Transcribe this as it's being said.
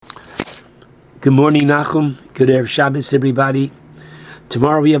Good morning, Nachum. Good Erev Shabbos, everybody.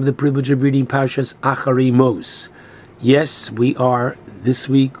 Tomorrow we have the privilege of reading Parshas Acharei Mos. Yes, we are this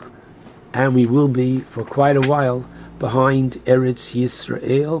week, and we will be for quite a while, behind Eretz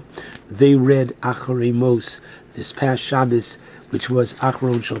Yisrael. They read Acharei Mos this past Shabbos, which was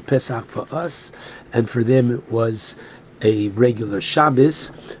Acharon Shel Pesach for us, and for them it was a regular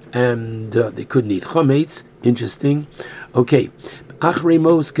Shabbos, and they couldn't eat chametz. Interesting. Okay, Acharei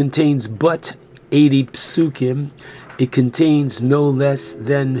Mos contains but 80 psukim. It contains no less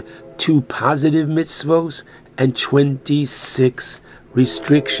than 2 positive mitzvos and 26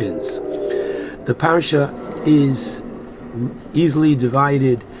 restrictions. The parsha is easily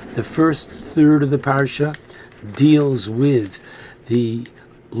divided. The first third of the parsha deals with the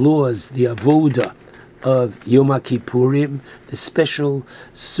laws, the avoda of Yom Kippurim, the special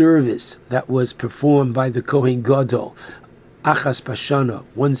service that was performed by the Kohen Gadol, Achas Bashana,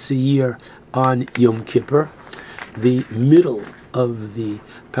 once a year on Yom Kippur. The middle of the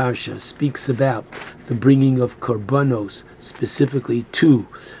parsha speaks about the bringing of korbanos, specifically to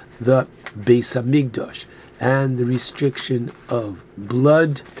the Beis Hamikdash, and the restriction of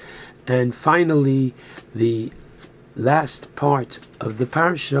blood. And finally, the last part of the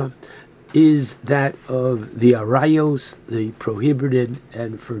parsha is that of the arayos, the prohibited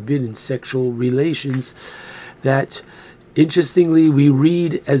and forbidden sexual relations, that interestingly we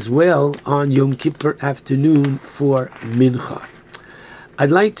read as well on Yom Kippur afternoon for Mincha.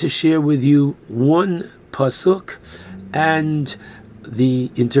 I'd like to share with you one pasuk and the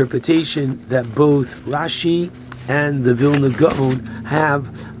interpretation that both Rashi and the Vilna Gaon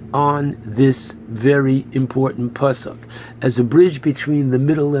have on this very important pasuk. As a bridge between the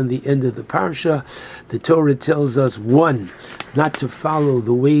middle and the end of the parsha, the Torah tells us, 1, not to follow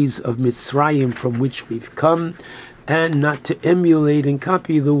the ways of Mitzrayim from which we've come, and not to emulate and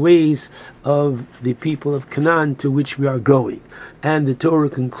copy the ways of the people of Canaan to which we are going. And the Torah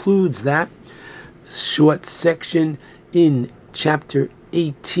concludes that short section in chapter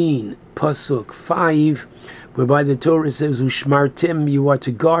 18, pasuk 5, whereby the Torah says, Ushmartem, you are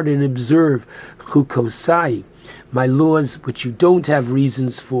to guard and observe chukosai, my laws which you don't have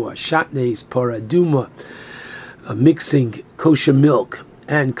reasons for, shatnes, paraduma, mixing kosher milk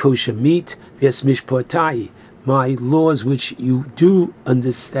and kosher meat, ves mishpotai, my laws which you do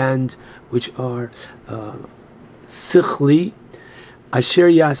understand, which are sichli, asher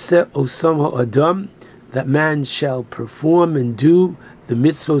yaseh osam ha'adam, that man shall perform and do the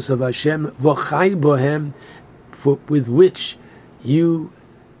mitzvos of Hashem, v'chai bohem, with which you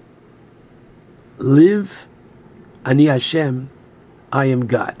live, ani Hashem, I am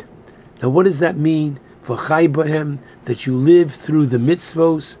God. Now what does that mean? V'chai bohem, that you live through the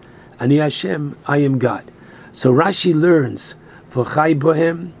mitzvos, ani Hashem, I am God. So Rashi learns v'chai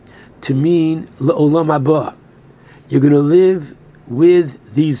bohem to mean le'olam haba. You're going to live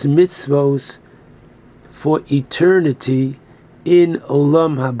with these mitzvos for eternity in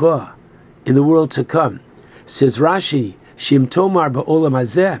olam haba, in the world to come. Says Rashi, Shim Tomar ba'olam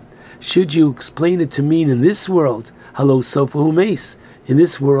hazeh, should you explain it to mean in this world, halo sofahu meis, in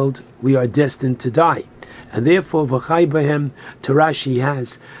this world we are destined to die. And therefore, v'chai bohem, to Rashi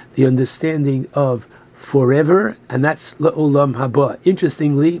has the understanding of forever, and that's le'olam haba.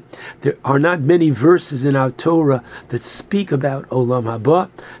 Interestingly, there are not many verses in our Torah that speak about olam haba.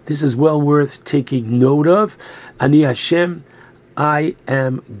 This is well worth taking note of. Ani Hashem, I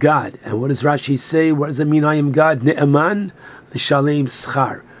am God. And what does Rashi say? What does it mean, I am God? Ne'eman l'shalem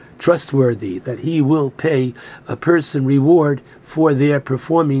schar. Trustworthy, that he will pay a person reward for their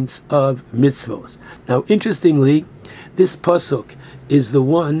performance of mitzvos. Now, interestingly, this pasuk is the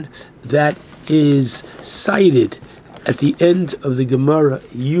one that is cited at the end of the Gemara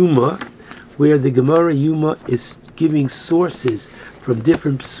Yuma, where the Gemara Yuma is giving sources from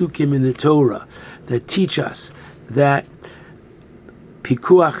different psukim in the Torah that teach us that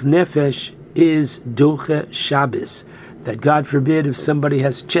pikuach nefesh is doche Shabbos, that God forbid if somebody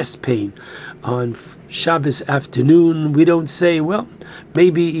has chest pain on Shabbos afternoon, we don't say, well,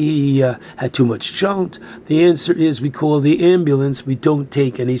 maybe he had too much chalt. The answer is we call the ambulance. We don't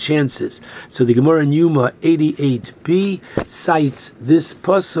take any chances. So the Gemara in Yuma 88b cites this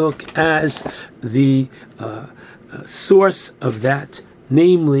pasuk as the source of that,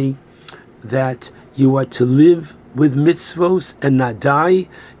 namely that you are to live with mitzvos and not die,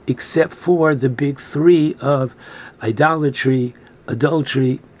 except for the big 3 of idolatry,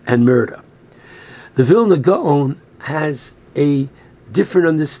 adultery, and murder. The Vilna Gaon has a different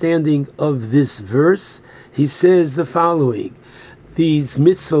understanding of this verse. He says the following: these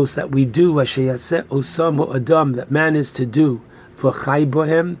mitzvos that we do, asher yaseh osam ha'adam, that man is to do, for chai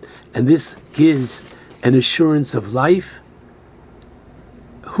bohem, and this gives an assurance of life.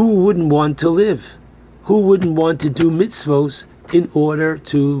 Who wouldn't want to live? Who wouldn't want to do mitzvos in order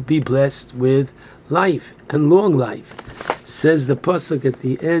to be blessed with life and long life? Says the pasuk at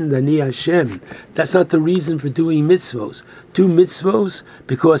the end, Ani Hashem. That's not the reason for doing mitzvos. Do mitzvos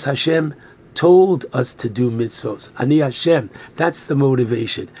because Hashem told us to do mitzvos. Ani Hashem. That's the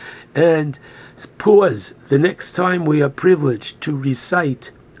motivation. And pause. The next time we are privileged to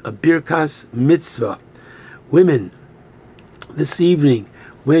recite a Birkas mitzvah, women, this evening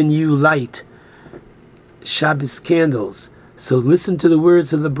when you light Shabbos candles, so listen to the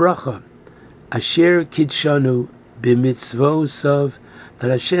words of the bracha. Asher kitshanu b'mitzvosav, that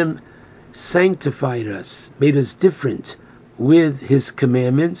Hashem sanctified us, made us different with His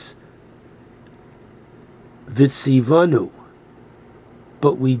commandments. V'tzivanu,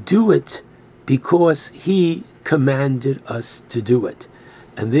 but we do it because He commanded us to do it,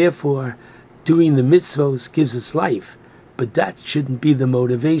 and therefore doing the mitzvos gives us life. But that shouldn't be the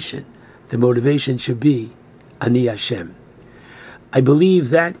motivation. The motivation should be Ani Hashem. I believe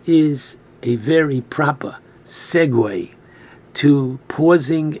that is a very proper segue to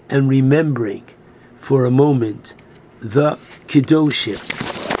pausing and remembering for a moment the Kedoshim.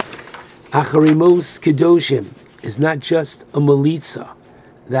 Acharimos Kedoshim is not just a melitza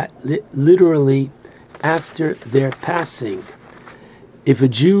that literally after their passing, if a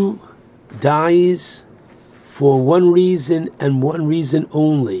Jew dies for one reason and one reason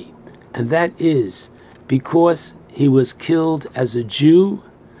only, and that is because he was killed as a Jew,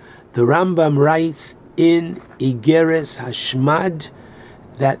 the Rambam writes in Igeres Hashmad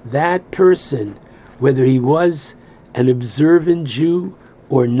that person, whether he was an observant Jew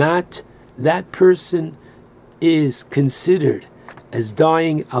or not, that person is considered as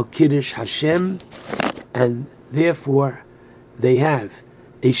dying al Kiddush Hashem, and therefore they have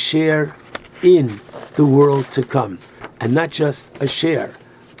a share in the world to come, and not just a share,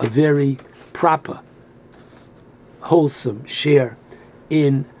 a very proper, wholesome share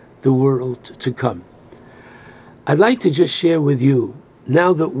in the world to come. I'd like to just share with you,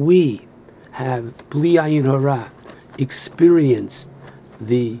 now that we have Bli Ayin Hara experienced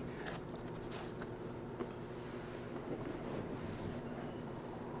the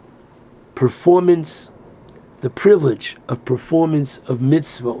performance, the privilege of performance of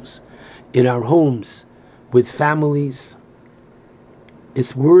mitzvos in our homes with families,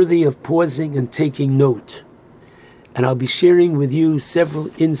 it's worthy of pausing and taking note. And I'll be sharing with you several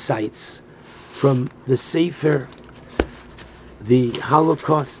insights from the Sefer, The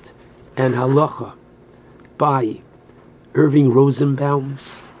Holocaust and Halacha, by Irving Rosenbaum,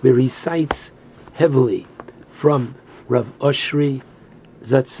 where he cites heavily from Rav Oshri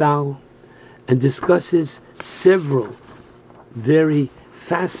Zatzal and discusses several very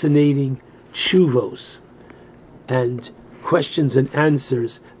fascinating tshuvos and questions and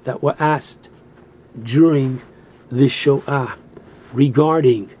answers that were asked during the Shoah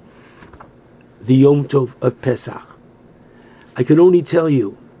regarding the Yom Tov of Pesach. I can only tell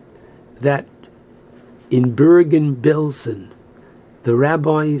you that in Bergen-Belsen, the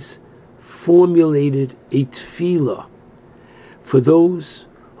rabbis formulated a tefillah for those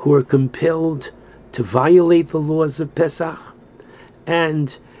who are compelled to violate the laws of Pesach,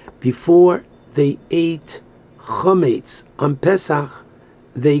 and before they ate chametz on Pesach,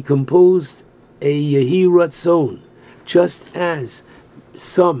 they composed a Yehi Ratzon, just as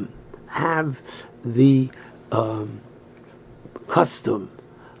some have the custom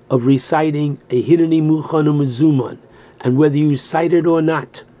of reciting a Hineni Muchan U'Mezuman, and whether you recite it or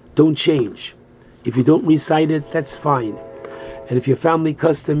not, don't change. If you don't recite it, that's fine. And if your family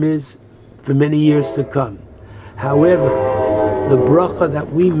custom is, for many years to come. However, the bracha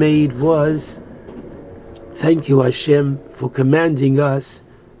that we made was, thank you Hashem for commanding us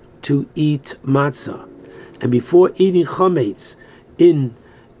to eat matzah. And before eating chametz in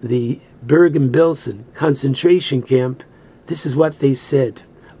the Bergen-Belsen concentration camp, this is what they said: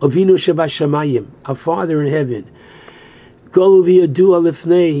 Avinu Shabashamayim, our Father in heaven, Golu v'yadu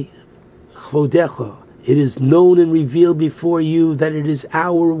alifnei chvodecha. It is known and revealed before you that it is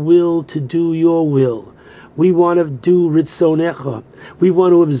our will to do your will. We want to do Ritzonecha. We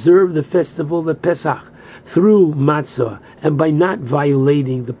want to observe the festival of Pesach through matzah and by not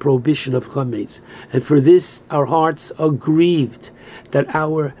violating the prohibition of chametz. And for this, our hearts are grieved that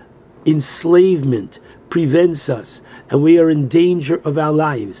our enslavement prevents us and we are in danger of our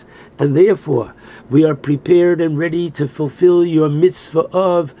lives. And therefore, we are prepared and ready to fulfill your mitzvah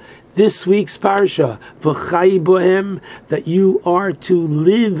of this week's parsha, v'chai bohem, that you are to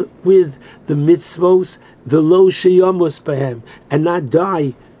live with the mitzvos, v'lo sheyamos bohem, and not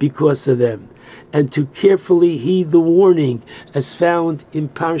die because of them, and to carefully heed the warning as found in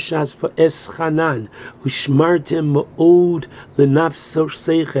Parshas Va'eschanan, Ushmartem ma'od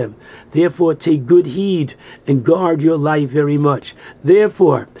lenafsosechem. Therefore take good heed and guard your life very much.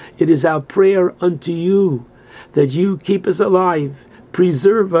 Therefore it is our prayer unto you that you keep us alive,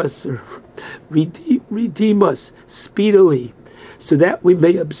 preserve us, redeem us speedily, so that we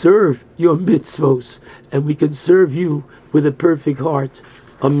may observe your mitzvos and we can serve you with a perfect heart.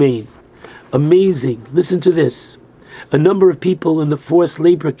 Amen. Amazing. Listen to this. A number of people in the forced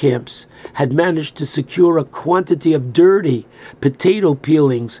labor camps had managed to secure a quantity of dirty potato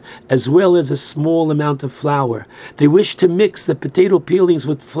peelings as well as a small amount of flour. They wished to mix the potato peelings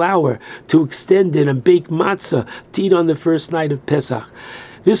with flour to extend it and bake matzah to eat on the first night of Pesach.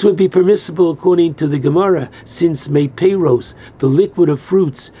 This would be permissible according to the Gemara, since meiperos, the liquid of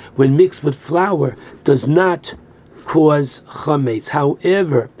fruits, when mixed with flour, does not cause chametz.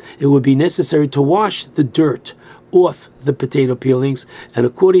 However, it would be necessary to wash the dirt off the potato peelings, and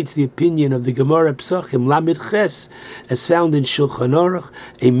according to the opinion of the Gemara Psachim Lamed Ches, as found in Shulchan Aruch,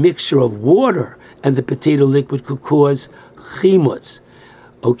 a mixture of water and the potato liquid could cause chimutz.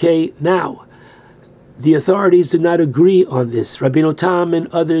 Okay, now, the authorities do not agree on this. Rabbeinu Tam and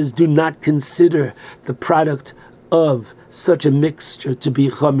others do not consider the product of such a mixture to be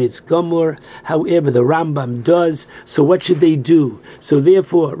chametz gamur. However, the Rambam does. So what should they do? So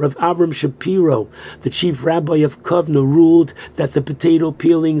therefore, Rav Avram Shapiro, the chief rabbi of Kovna, ruled that the potato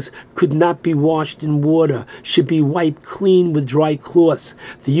peelings could not be washed in water, should be wiped clean with dry cloths.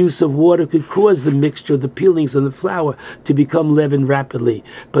 The use of water could cause the mixture of the peelings and the flour to become leavened rapidly,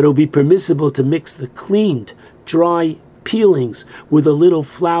 but it will be permissible to mix the cleaned, dry peelings with a little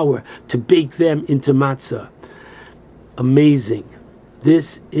flour to bake them into matzah. Amazing.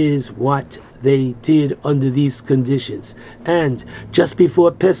 This is what they did under these conditions. And just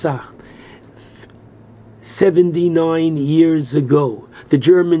before Pesach, 79 years ago, the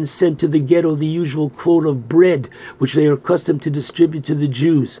Germans sent to the ghetto the usual quota of bread, which they are accustomed to distribute to the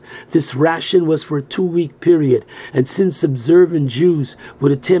Jews. This ration was for a 2-week period, and since observant Jews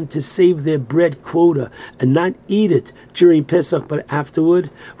would attempt to save their bread quota and not eat it during Pesach but afterward,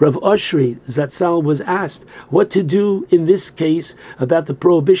 Rav Oshri Zatzal was asked what to do in this case about the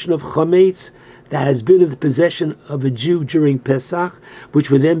prohibition of chametz that has been in the possession of a Jew during Pesach, which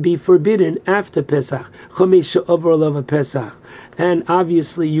would then be forbidden after Pesach. Chametz she'over alav Pesach. And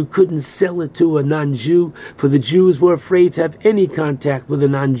obviously you couldn't sell it to a non-Jew, for the Jews were afraid to have any contact with a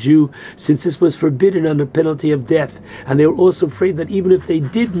non-Jew, since this was forbidden under penalty of death. And they were also afraid that even if they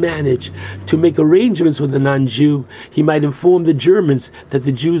did manage to make arrangements with a non-Jew, he might inform the Germans that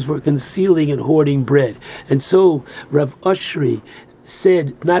the Jews were concealing and hoarding bread. And so Rav Oshri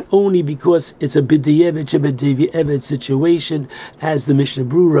said, not only because it's a b'di'evet situation, as the Mishnah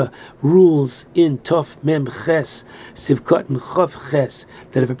Brura rules in Tov Mem Ches, Sivkot and Chof Ches,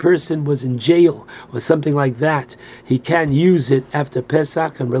 that if a person was in jail or something like that, he can use it after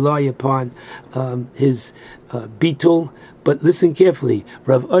Pesach and rely upon his bitul. But listen carefully,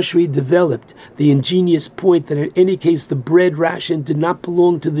 Rav Oshri developed the ingenious point that in any case the bread ration did not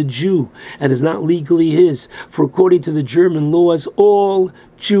belong to the Jew and is not legally his, for according to the German laws, all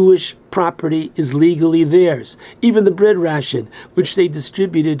Jewish property is legally theirs. Even the bread ration, which they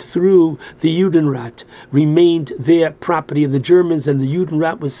distributed through the Judenrat, remained their property of the Germans, and the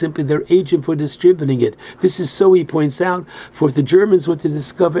Judenrat was simply their agent for distributing it. This is so, he points out, for if the Germans were to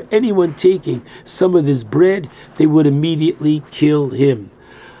discover anyone taking some of this bread, they would immediately kill him.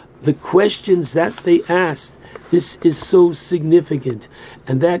 The questions that they asked, this is so significant,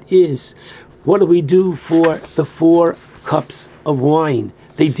 and that is, what do we do for the 4 cups of wine?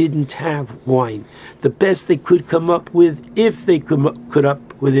 They didn't have wine. The best they could come up with, if they could up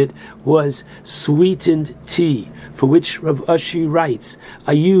with it, was sweetened tea, for which Rav Oshri writes,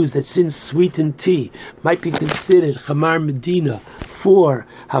 I use that since sweetened tea might be considered Chamar Medina for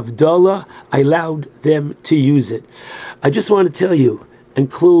Havdalah, I allowed them to use it. I just want to tell you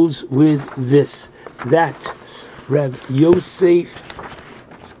and close with this, that Reb David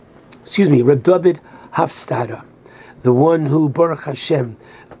Hafstadter, the one who, Baruch Hashem,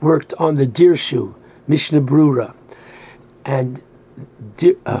 worked on the Dirshu, Mishnah Brura, and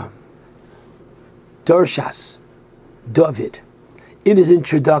Darshas, David, in his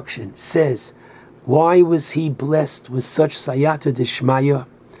introduction, says, why was he blessed with such Sayata Dishmaya?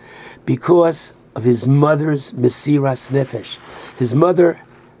 Because of his mother's Mesiras Nefesh. His mother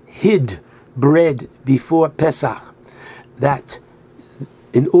hid bread before Pesach, that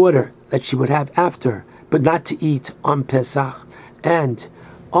in order that she would have after, but not to eat on Pesach. And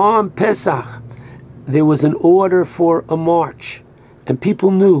on Pesach, there was an order for a march. And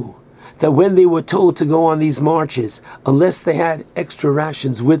people knew that when they were told to go on these marches, unless they had extra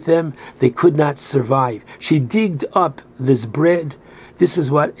rations with them, they could not survive. She digged up this bread. This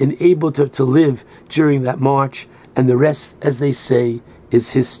is what enabled her to live during that march. And the rest, as they say,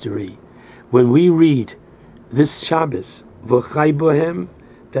 is history. When we read this Shabbos, V'chai bohem,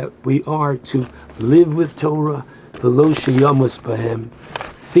 that we are to live with Torah, v'lo sheyamus bohem,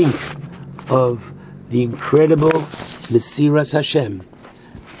 think of the incredible Mesiras Hashem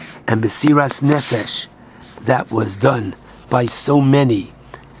and Mesiras Nefesh that was done by so many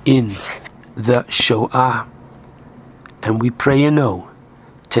in the Shoah. And we pray and know,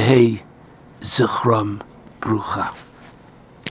 Tehei Zichram Brucha.